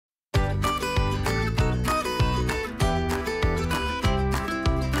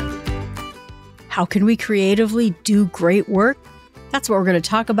How can we creatively do great work? That's what we're going to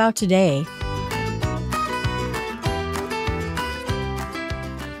talk about today.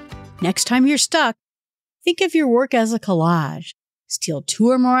 Next time you're stuck, think of your work as a collage. Steal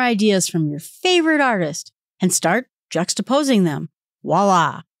 2 or more ideas from your favorite artist and start juxtaposing them.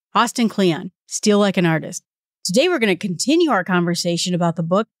 Voila! Austin Kleon, Steal Like an Artist. Today we're going to continue our conversation about the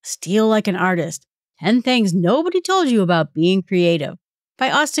book Steal Like an Artist, 10 Things Nobody Told You About Being Creative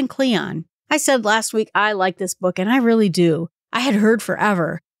by Austin Kleon. I said last week I like this book, and I really do. I had heard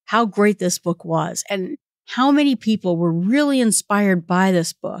forever how great this book was and how many people were really inspired by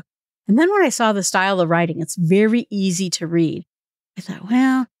this book. And then when I saw the style of writing, it's very easy to read. I thought,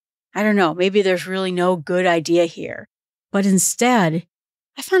 well, I don't know, maybe there's really no good idea here. But instead,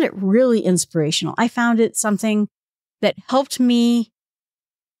 I found it really inspirational. I found it something that helped me,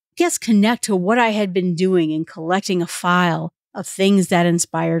 connect to what I had been doing in collecting a file of things that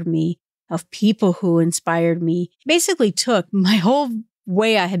inspired me, of people who inspired me. Basically took my whole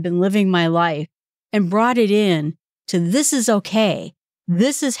way I had been living my life and brought it in to this is okay.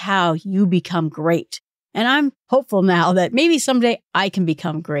 This is how you become great. And I'm hopeful now that maybe someday I can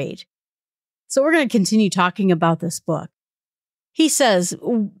become great. So we're going to continue talking about this book. He says,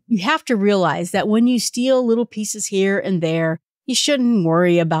 you have to realize that when you steal little pieces here and there, you shouldn't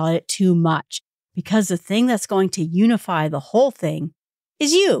worry about it too much because the thing that's going to unify the whole thing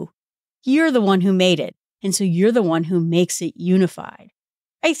is you. You're the one who made it. And so you're the one who makes it unified.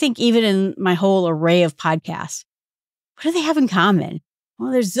 I think even in my whole array of podcasts, what do they have in common?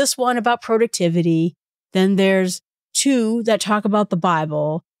 Well, there's this one about productivity. Then there's 2 that talk about the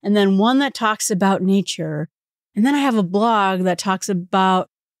Bible. And then 1 that talks about nature. And then I have a blog that talks about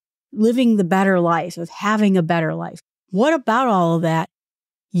living the better life, of having a better life. What about all of that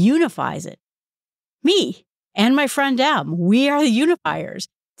unifies it? Me and my friend Em, we are the unifiers.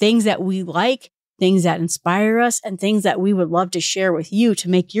 Things that we like, things that inspire us, and things that we would love to share with you to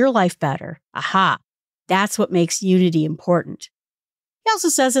make your life better. Aha. That's what makes unity important. He also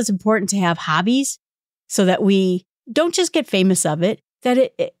says it's important to have hobbies so that we don't just get famous of it, that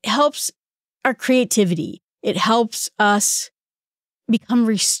it helps our creativity. It helps us become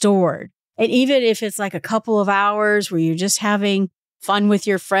restored. And even if it's like a couple of hours where you're just having fun with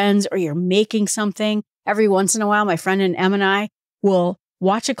your friends or you're making something, every once in a while, my friend Em and I will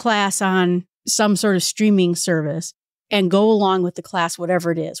watch a class on some sort of streaming service and go along with the class,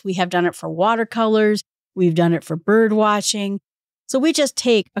 whatever it is. We have done it for watercolors. We've done it for bird watching. So we just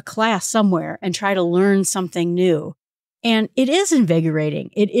take a class somewhere and try to learn something new. And it is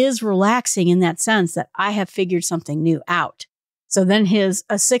invigorating. It is relaxing in that sense that I have figured something new out. So then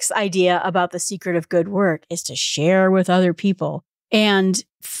a 6th idea about the secret of good work is to share with other people and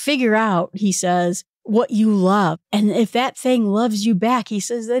figure out, he says, what you love. And if that thing loves you back, he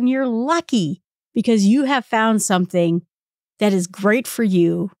says, then you're lucky because you have found something that is great for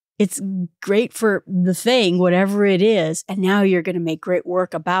you. It's great for the thing, whatever it is. And now you're going to make great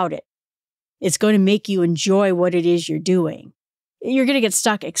work about it. It's going to make you enjoy what it is you're doing. You're going to get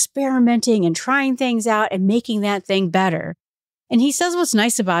stuck experimenting and trying things out and making that thing better. And he says what's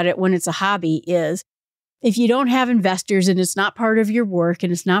nice about it when it's a hobby is if you don't have investors and it's not part of your work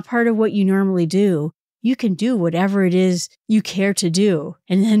and it's not part of what you normally do, you can do whatever it is you care to do.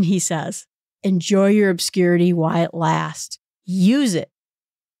 And then he says, enjoy your obscurity while it lasts. Use it.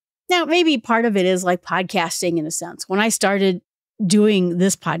 Now, maybe part of it is like podcasting in a sense. When I started doing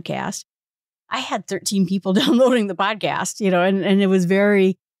this podcast, I had 13 people downloading the podcast, and it was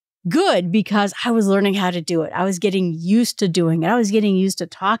very good because I was learning how to do it. I was getting used to doing it. I was getting used to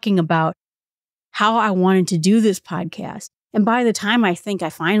talking about how I wanted to do this podcast. And by the time I think I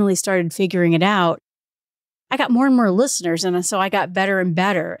finally started figuring it out, I got more and more listeners. And so I got better and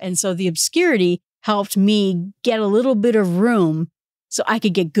better. And so the obscurity helped me get a little bit of room so I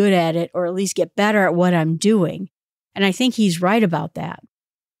could get good at it or at least get better at what I'm doing. And I think he's right about that.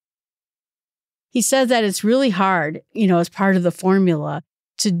 He says that it's really hard, as part of the formula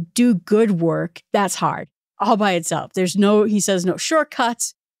to do good work. That's hard all by itself. He says, no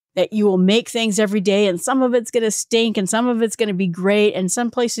shortcuts, that you will make things every day. And some of it's going to stink and some of it's going to be great. And some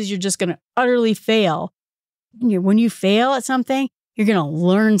places you're just going to utterly fail. When you fail at something, you're going to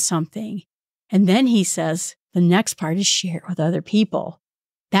learn something. And then he says, the next part is share it with other people.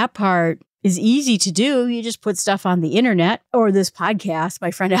 That part is easy to do. You just put stuff on the internet or this podcast.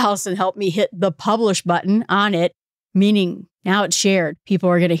 My friend Allison helped me hit the publish button on it, meaning now it's shared. People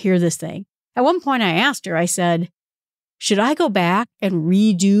are going to hear this thing. At one point I asked her, I said, should I go back and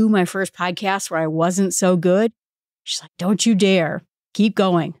redo my first podcast where I wasn't so good? She's like, don't you dare. Keep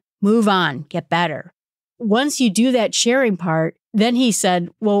going. Move on. Get better. Once you do that sharing part, then he said,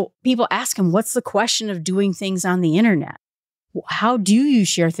 well, people ask him, what's the question of doing things on the internet? How do you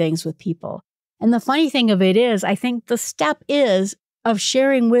share things with people? And the funny thing of it is, I think the step of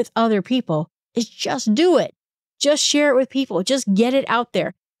sharing with other people is just do it. Just share it with people. Just get it out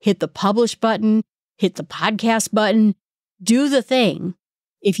there. Hit the publish button, hit the podcast button, do the thing.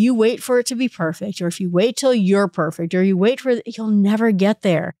 If you wait for it to be perfect, or if you wait till you're perfect, or you wait for it, you'll never get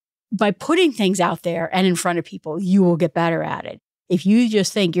there. By putting things out there and in front of people, you will get better at it. If you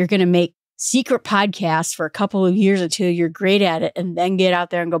just think you're going to make secret podcasts for a couple of years until you're great at it and then get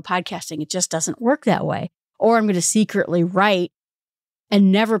out there and go podcasting, it just doesn't work that way. Or I'm going to secretly write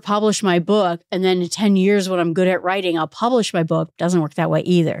and never publish my book. And then in 10 years, when I'm good at writing, I'll publish my book. Doesn't work that way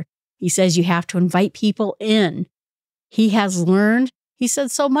either. He says you have to invite people in. He has learned, he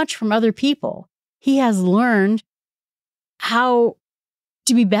said, so much from other people. He has learned how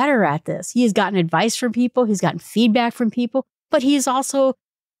to be better at this. He has gotten advice from people. He's gotten feedback from people, but he's also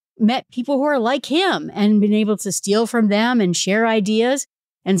met people who are like him and been able to steal from them and share ideas.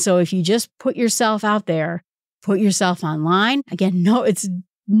 And so if you just put yourself out there, put yourself online, again, no, it's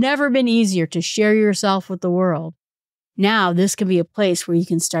never been easier to share yourself with the world. Now, this can be a place where you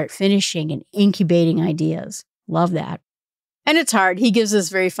can start finishing and incubating ideas. Love that. And it's hard. He gives this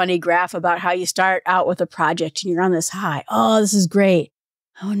very funny graph about how you start out with a project and you're on this high. Oh, this is great.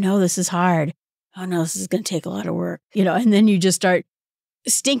 Oh no, this is hard. Oh no, this is going to take a lot of work. And then you just start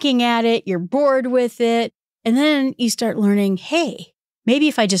stinking at it. You're bored with it. And then you start learning, hey, maybe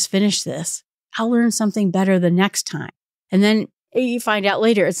if I just finish this, I'll learn something better the next time. And then you find out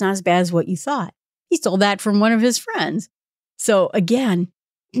later, it's not as bad as what you thought. He stole that from one of his friends. So again,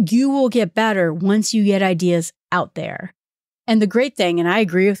 you will get better once you get ideas out there. And the great thing, and I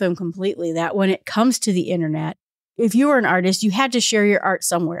agree with him completely, that when it comes to the internet, if you were an artist, you had to share your art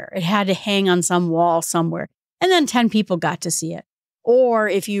somewhere. It had to hang on some wall somewhere. And then 10 people got to see it. Or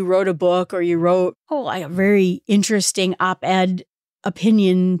if you wrote a book or you wrote a very interesting op-ed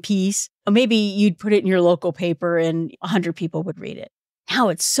opinion piece, or maybe you'd put it in your local paper and 100 people would read it. Now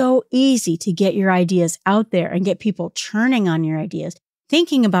it's so easy to get your ideas out there and get people churning on your ideas,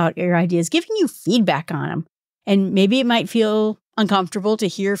 thinking about your ideas, giving you feedback on them. And maybe it might feel uncomfortable to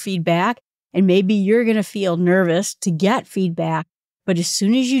hear feedback, and maybe you're going to feel nervous to get feedback. But as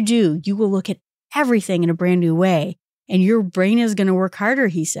soon as you do, you will look at everything in a brand new way, and your brain is going to work harder,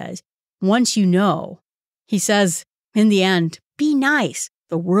 he says. Once you know, he says, in the end, be nice.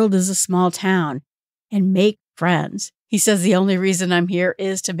 The world is a small town, and make friends. He says the only reason I'm here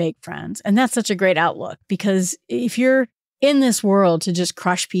is to make friends. And that's such a great outlook, because if you're in this world to just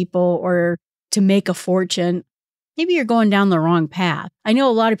crush people or to make a fortune, maybe you're going down the wrong path. I know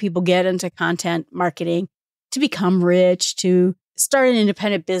a lot of people get into content marketing to become rich, to start an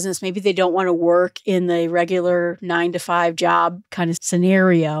independent business. Maybe they don't want to work in the regular 9-to-5 job kind of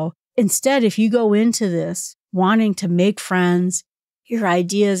scenario. Instead, if you go into this wanting to make friends, your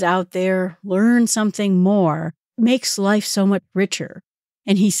ideas out there, learn something more, makes life so much richer.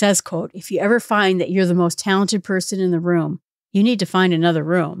 And he says, quote, if you ever find that you're the most talented person in the room, you need to find another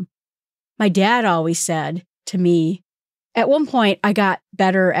room. My dad always said to me, at one point, I got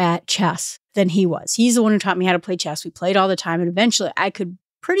better at chess than he was. He's the one who taught me how to play chess. We played all the time, and eventually I could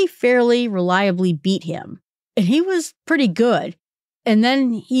pretty fairly reliably beat him. And he was pretty good. And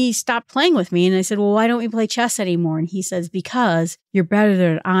then he stopped playing with me, and I said, well, why don't we play chess anymore? And he says, because you're better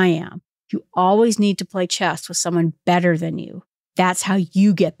than I am. You always need to play chess with someone better than you. That's how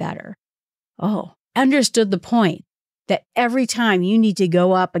you get better. Oh, understood the point that every time you need to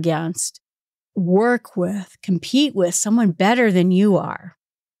go up against, work with, compete with someone better than you are.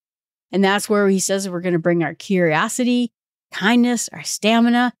 And that's where he says we're going to bring our curiosity, kindness, our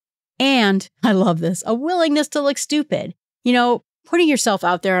stamina, and I love this, a willingness to look stupid. Putting yourself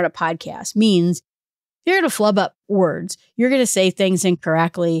out there on a podcast means you're going to flub up words. You're going to say things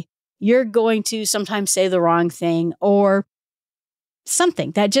incorrectly. You're going to sometimes say the wrong thing or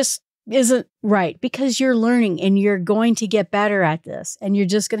something that just isn't right, because you're learning and you're going to get better at this, and you're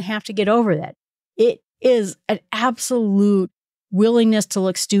just going to have to get over that. It is an absolute willingness to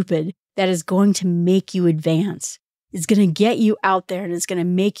look stupid that is going to make you advance. It's going to get you out there, and it's going to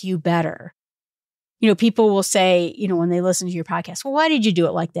make you better. People will say, when they listen to your podcast, well, why did you do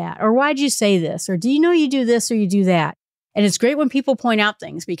it like that? Or why did you say this? Or do you know you do this or you do that? And it's great when people point out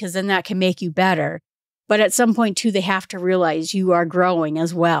things, because then that can make you better. But at some point, too, they have to realize you are growing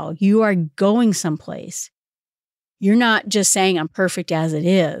as well. You are going someplace. You're not just saying I'm perfect as it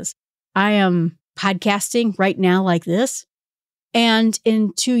is. I am podcasting right now like this. And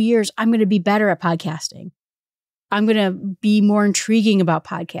in 2 years, I'm going to be better at podcasting. I'm going to be more intriguing about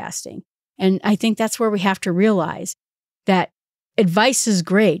podcasting. And I think that's where we have to realize that advice is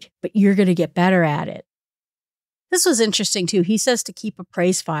great, but you're going to get better at it. This was interesting too. He says to keep a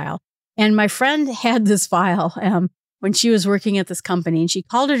praise file. And my friend had this file when she was working at this company, and she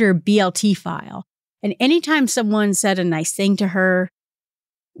called it her BLT file. And anytime someone said a nice thing to her,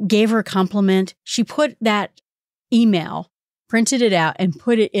 gave her a compliment, she put that email, printed it out, and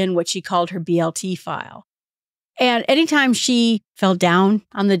put it in what she called her BLT file. And anytime she felt down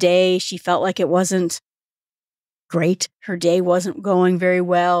on the day, she felt like it wasn't great, her day wasn't going very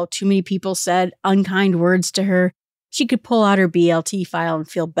well, too many people said unkind words to her, she could pull out her BLT file and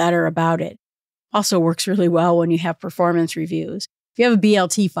feel better about it. Also works really well when you have performance reviews. If you have a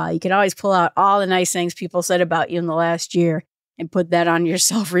BLT file, you can always pull out all the nice things people said about you in the last year and put that on your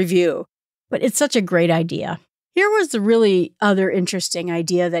self-review. But it's such a great idea. Here was the really other interesting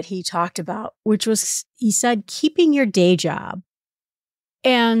idea that he talked about, which was, he said, keeping your day job.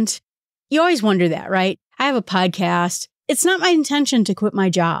 And you always wonder that, right? I have a podcast. It's not my intention to quit my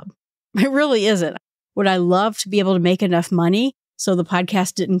job. It really isn't. Would I love to be able to make enough money so the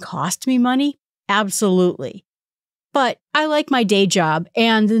podcast didn't cost me money? Absolutely. But I like my day job.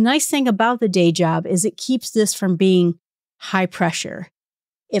 And the nice thing about the day job is it keeps this from being high pressure.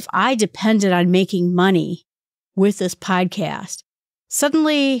 If I depended on making money with this podcast,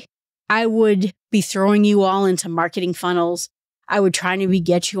 suddenly I would be throwing you all into marketing funnels. I would try to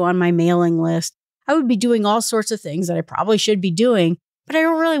get you on my mailing list. I would be doing all sorts of things that I probably should be doing, but I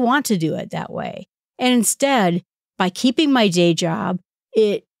don't really want to do it that way. And instead, by keeping my day job,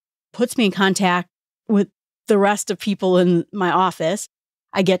 it puts me in contact with the rest of people in my office.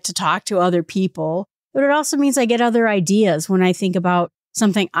 I get to talk to other people, but it also means I get other ideas when I think about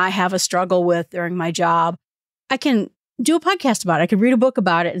something I have a struggle with during my job. I can do a podcast about it. I can read a book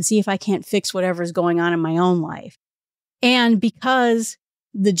about it and see if I can't fix whatever's going on in my own life. And because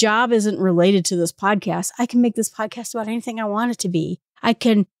the job isn't related to this podcast, I can make this podcast about anything I want it to be. I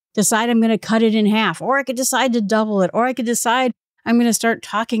can decide I'm going to cut it in half, or I could decide to double it, or I could decide I'm going to start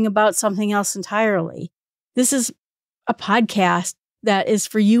talking about something else entirely. This is a podcast that is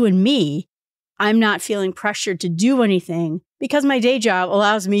for you and me. I'm not feeling pressured to do anything because my day job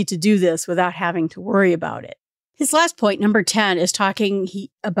allows me to do this without having to worry about it. His last point, number 10, is talking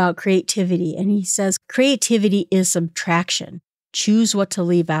about creativity. And he says, creativity is subtraction. Choose what to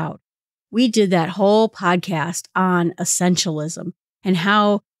leave out. We did that whole podcast on essentialism and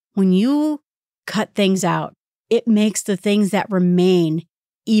how when you cut things out, it makes the things that remain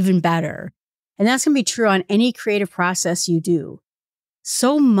even better. And that's going to be true on any creative process you do.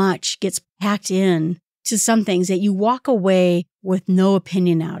 So much gets packed in to some things that you walk away with no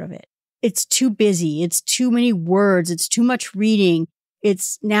opinion out of it. It's too busy. It's too many words. It's too much reading.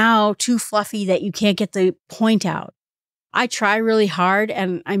 It's now too fluffy that you can't get the point out. I try really hard,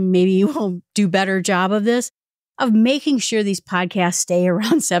 and I maybe will do a better job of this, of making sure these podcasts stay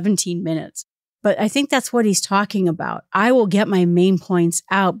around 17 minutes. But I think that's what he's talking about. I will get my main points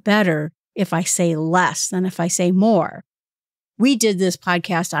out better if I say less than if I say more. We did this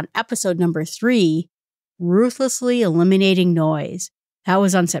podcast on episode number 3, Ruthlessly Eliminating Noise. That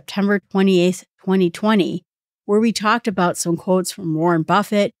was on September 28th, 2020, where we talked about some quotes from Warren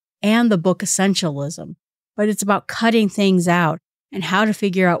Buffett and the book Essentialism. But it's about cutting things out and how to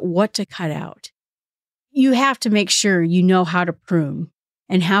figure out what to cut out. You have to make sure you know how to prune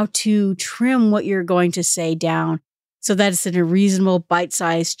and how to trim what you're going to say down so that it's in a reasonable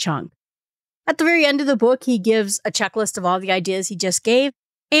bite-sized chunk. At the very end of the book, he gives a checklist of all the ideas he just gave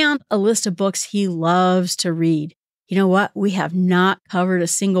and a list of books he loves to read. You know what? We have not covered a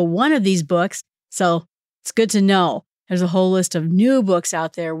single one of these books, so it's good to know. There's a whole list of new books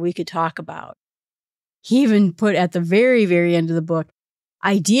out there we could talk about. He even put at the very, very end of the book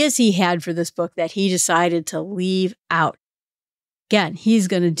ideas he had for this book that he decided to leave out. Again, he's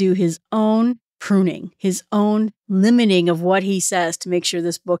going to do his own pruning, his own limiting of what he says to make sure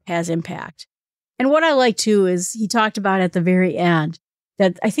this book has impact. And what I like too is he talked about at the very end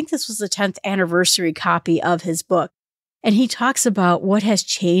that I think this was the 10th anniversary copy of his book. And he talks about what has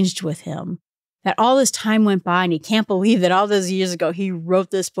changed with him, that all this time went by and he can't believe that all those years ago he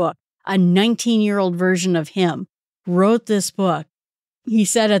wrote this book. A 19-year-old version of him wrote this book. He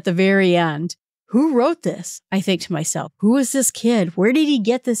said at the very end, who wrote this? I think to myself, who is this kid? Where did he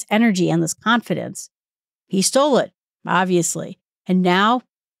get this energy and this confidence? He stole it, obviously. And now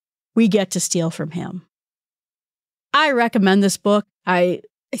we get to steal from him. I recommend this book. I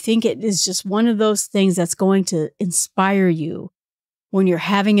think it is just one of those things that's going to inspire you when you're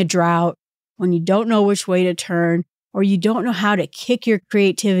having a drought, when you don't know which way to turn, or you don't know how to kick your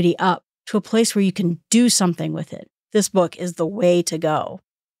creativity up to a place where you can do something with it. This book is the way to go.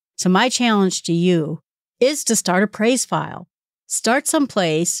 So my challenge to you is to start a praise file. Start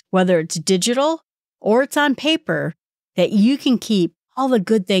someplace, whether it's digital or it's on paper, that you can keep all the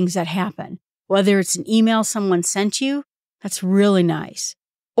good things that happen. Whether it's an email someone sent you, that's really nice.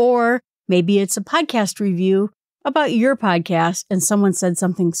 Or maybe it's a podcast review about your podcast and someone said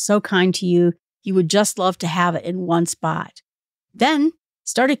something so kind to you, you would just love to have it in one spot. Then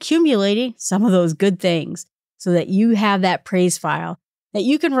start accumulating some of those good things so that you have that praise file that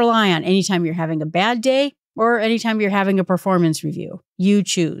you can rely on anytime you're having a bad day or anytime you're having a performance review. You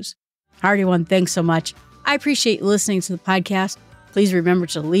choose. Alrighty, one, thanks so much. I appreciate listening to the podcast. Please remember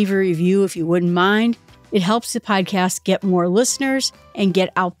to leave a review if you wouldn't mind. It helps the podcast get more listeners and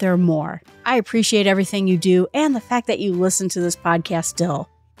get out there more. I appreciate everything you do and the fact that you listen to this podcast still.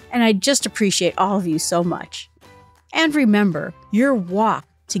 And I just appreciate all of you so much. And remember, your walk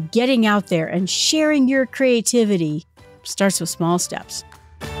to getting out there and sharing your creativity starts with small steps.